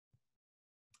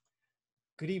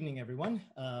Good evening, everyone.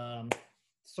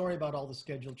 Sorry about all the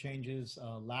schedule changes.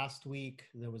 Last week,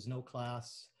 there was no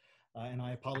class, and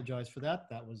I apologize for that.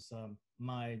 That was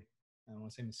my, I don't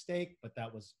want to say mistake, but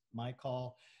that was my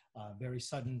call. Very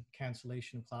sudden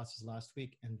cancellation of classes last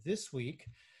week. And this week,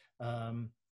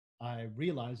 I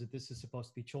realized that this is supposed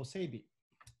to be Chosebi.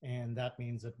 And that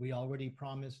means that we already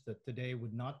promised that today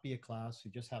would not be a class.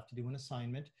 You just have to do an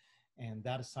assignment. And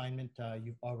that assignment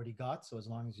you've already got. So as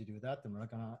long as you do that, then we're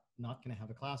not gonna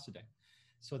have a class today.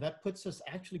 So that puts us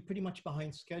actually pretty much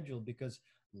behind schedule because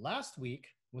last week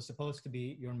was supposed to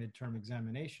be your midterm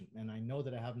examination. And I know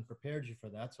that I haven't prepared you for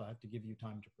that, so I have to give you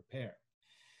time to prepare.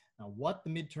 Now, what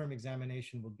the midterm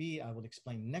examination will be, I will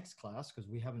explain next class because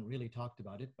we haven't really talked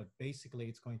about it, but basically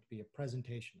it's going to be a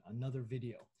presentation, another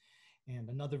video, and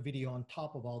another video on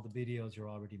top of all the videos you're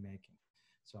already making.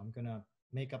 So I'm gonna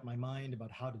make up my mind about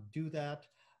how to do that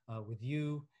with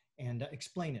you and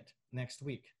explain it next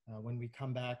week when we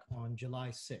come back on July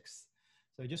 6th.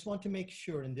 So I just want to make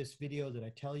sure in this video that I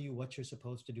tell you what you're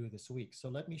supposed to do this week. So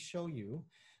let me show you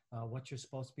what you're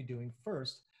supposed to be doing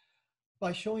first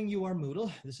by showing you our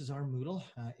Moodle. This is our Moodle,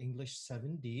 English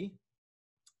 7D.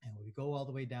 And we go all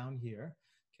the way down here.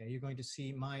 Okay, you're going to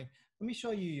see let me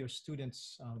show you your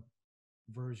students'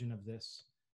 version of this.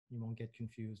 You won't get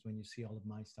confused when you see all of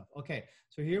my stuff. Okay,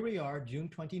 so here we are, June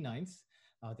 29th.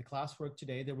 The classwork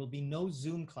today, there will be no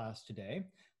Zoom class today,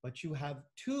 but you have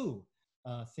two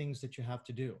things that you have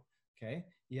to do, okay?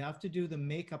 You have to do the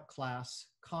makeup class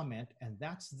comment, and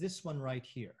that's this one right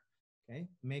here, okay?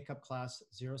 Makeup class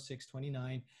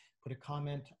 0629, put a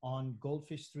comment on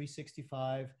Goldfish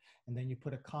 365, and then you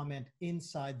put a comment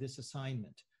inside this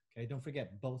assignment, okay? Don't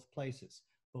forget, both places,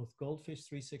 both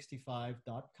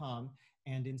goldfish365.com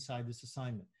and inside this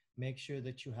assignment. Make sure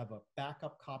that you have a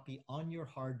backup copy on your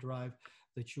hard drive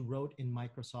that you wrote in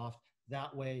Microsoft.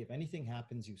 That way, if anything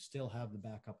happens, you still have the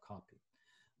backup copy.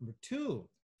 Number two,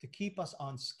 to keep us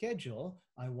on schedule,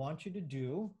 I want you to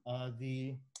do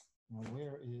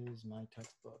where is my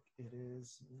textbook? It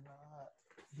is not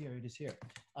here, it is here.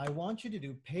 I want you to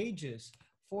do pages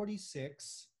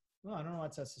 46. Well, I don't know what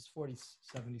it says, it's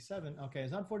 77. Okay,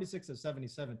 it's not 46 to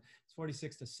 77, it's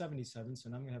 46 to 77. So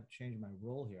now I'm gonna have to change my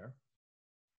role here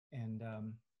and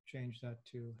change that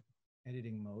to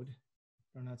editing mode.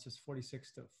 Or now it says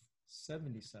 46 to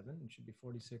 77, it should be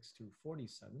 46 to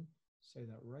 47. Say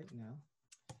that right now.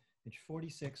 It's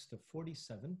 46 to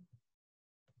 47.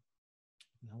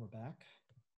 Now we're back,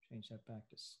 change that back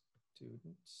to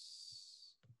students.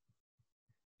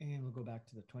 And we'll go back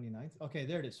to the 29th. Okay,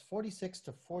 there it is, 46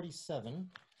 to 47,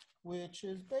 which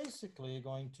is basically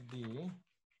going to be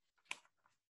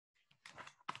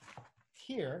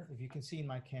here, if you can see in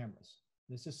my cameras.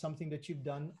 This is something that you've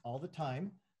done all the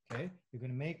time, okay? You're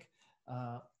gonna make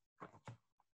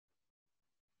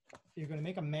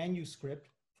a manuscript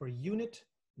for unit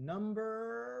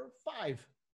number 5.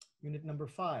 Unit number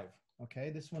 5,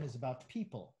 okay? This one is about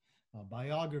people,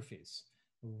 biographies.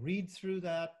 Read through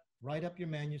that, write up your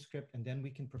manuscript, and then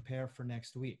we can prepare for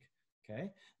next week,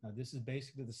 okay? Now, this is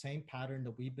basically the same pattern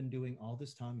that we've been doing all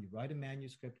this time. You write a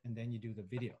manuscript, and then you do the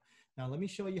video. Now, let me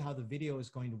show you how the video is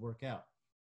going to work out.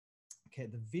 Okay,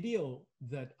 the video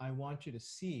that I want you to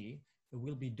see that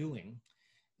we'll be doing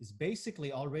is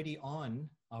basically already on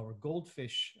our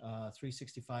Goldfish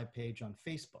 365 page on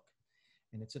Facebook.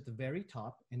 And it's at the very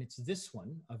top, and it's this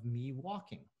one of me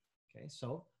walking. Okay,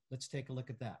 so let's take a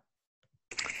look at that.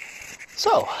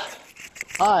 So,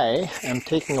 I am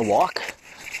taking a walk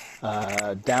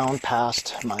down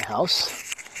past my house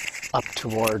up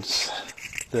towards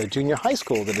the junior high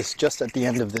school that is just at the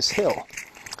end of this hill.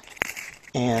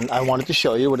 And I wanted to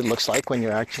show you what it looks like when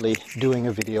you're actually doing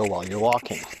a video while you're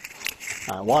walking.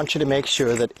 I want you to make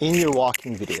sure that in your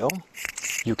walking video,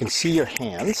 you can see your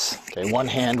hands. Okay, one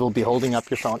hand will be holding up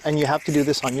your phone, and you have to do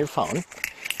this on your phone.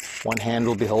 One hand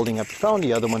will be holding up your phone,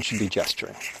 the other one should be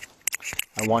gesturing.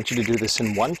 I want you to do this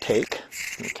in one take,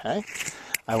 okay?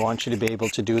 I want you to be able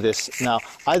to do this now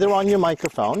either on your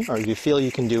microphone, or if you feel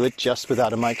you can do it just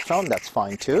without a microphone, that's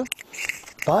fine too.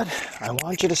 But I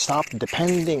want you to stop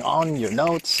depending on your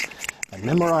notes and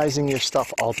memorizing your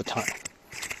stuff all the time.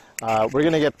 We're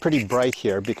gonna get pretty bright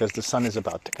here because the sun is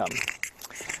about to come.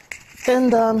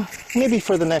 And maybe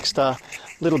for the next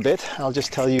little bit, I'll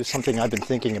just tell you something I've been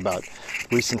thinking about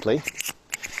recently.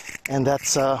 And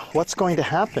that's what's going to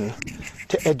happen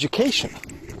to education.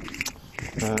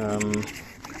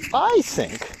 I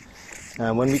think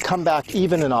when we come back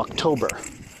even in October,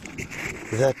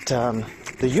 that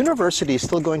the university is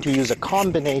still going to use a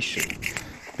combination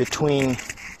between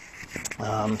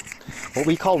what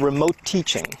we call remote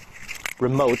teaching,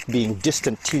 remote being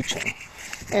distant teaching,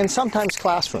 and sometimes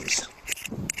classrooms.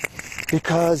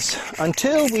 Because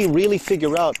until we really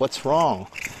figure out what's wrong,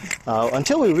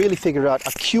 until we really figure out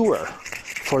a cure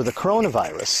for the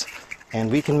coronavirus, and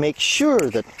we can make sure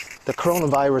that the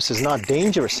coronavirus is not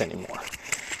dangerous anymore,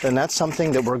 then that's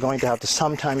something that we're going to have to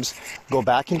sometimes go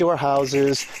back into our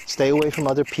houses, stay away from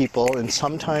other people, and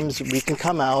sometimes we can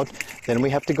come out, then we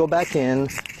have to go back in,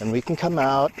 then we can come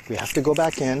out, we have to go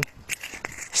back in.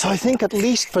 So I think at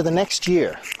least for the next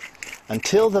year,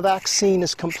 until the vaccine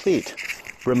is complete,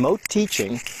 remote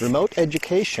teaching, remote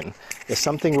education is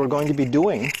something we're going to be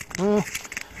doing,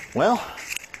 well,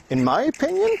 in my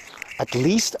opinion, at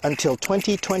least until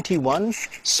 2021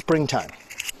 springtime.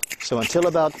 So until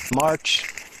about March,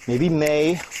 maybe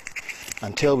May,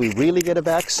 until we really get a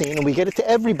vaccine and we get it to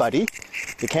everybody.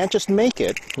 You can't just make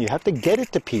it. You have to get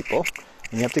it to people,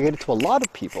 and you have to get it to a lot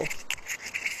of people.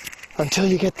 Until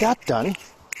you get that done,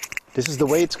 this is the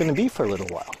way it's going to be for a little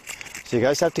while. So you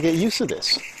guys have to get used to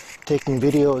this. Taking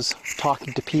videos,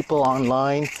 talking to people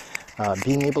online,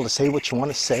 being able to say what you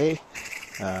want to say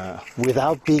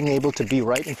without being able to be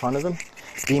right in front of them.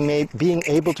 Being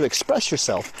able to express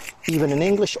yourself, even in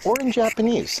English or in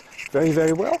Japanese, very,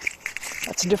 very well.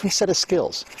 That's a different set of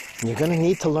skills, and you're going to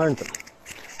need to learn them.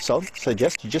 So,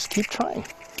 suggest you just keep trying.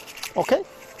 Okay?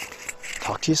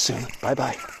 Talk to you soon.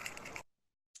 Bye-bye.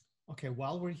 Okay,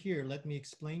 while we're here, let me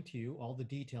explain to you all the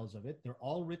details of it. They're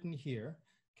all written here,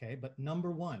 okay? But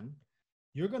number one,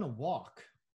 you're going to walk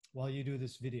while you do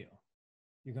this video.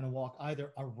 You're going to walk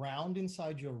either around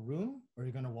inside your room, or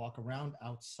you're going to walk around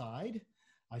outside.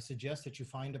 I suggest that you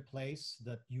find a place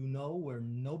that you know where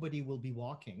nobody will be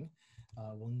walking,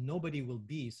 nobody will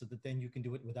be, so that then you can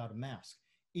do it without a mask.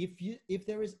 If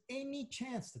there is any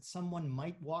chance that someone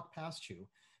might walk past you,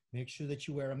 make sure that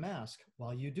you wear a mask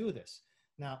while you do this.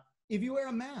 Now, if you wear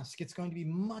a mask, it's going to be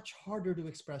much harder to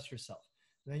express yourself.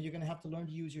 Then you're going to have to learn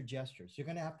to use your gestures. You're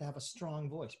going to have a strong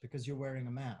voice because you're wearing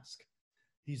a mask.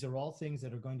 These are all things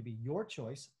that are going to be your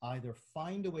choice. Either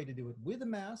find a way to do it with a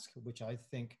mask, which I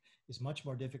think is much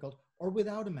more difficult, or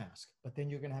without a mask. But then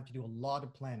you're going to have to do a lot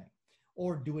of planning.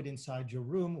 Or do it inside your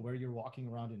room where you're walking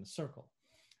around in a circle.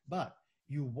 But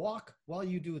you walk while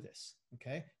you do this,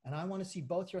 okay? And I want to see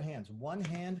both your hands. One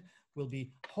hand will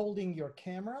be holding your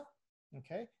camera,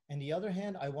 okay? And the other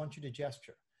hand, I want you to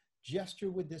gesture.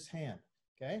 Gesture with this hand,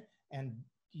 okay? And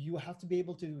you have to be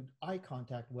able to eye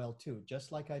contact well too,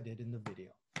 just like I did in the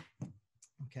video.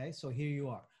 Okay, so here you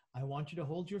are. I want you to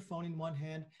hold your phone in one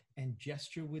hand and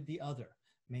gesture with the other.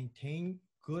 Maintain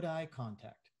good eye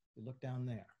contact. You look down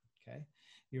there, okay?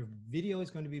 Your video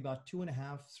is going to be about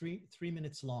 3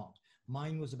 minutes long.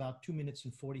 Mine was about 2 minutes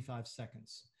and 45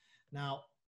 seconds. Now,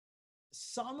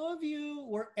 some of you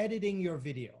were editing your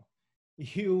video.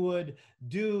 You would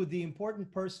do the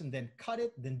important person, then cut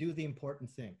it, then do the important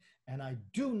thing. And I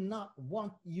do not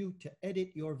want you to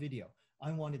edit your video.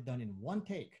 I want it done in one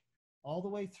take, all the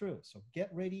way through. So get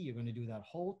ready. You're going to do that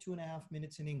whole 2.5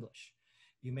 minutes in English.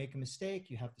 You make a mistake,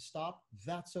 you have to stop.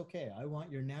 That's okay. I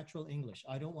want your natural English.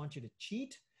 I don't want you to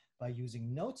cheat by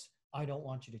using notes. I don't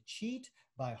want you to cheat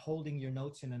by holding your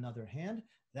notes in another hand.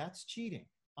 That's cheating.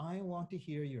 I want to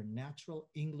hear your natural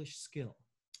English skill.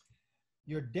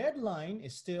 Your deadline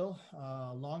is still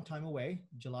a long time away,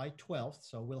 July 12th,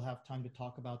 so we'll have time to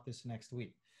talk about this next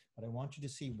week. But I want you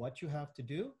to see what you have to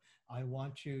do. I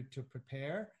want you to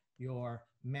prepare your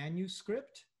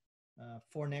manuscript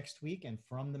for next week, and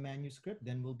from the manuscript,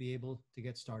 then we'll be able to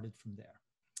get started from there.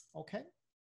 Okay,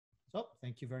 so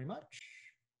thank you very much,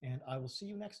 and I will see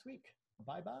you next week.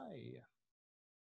 Bye-bye.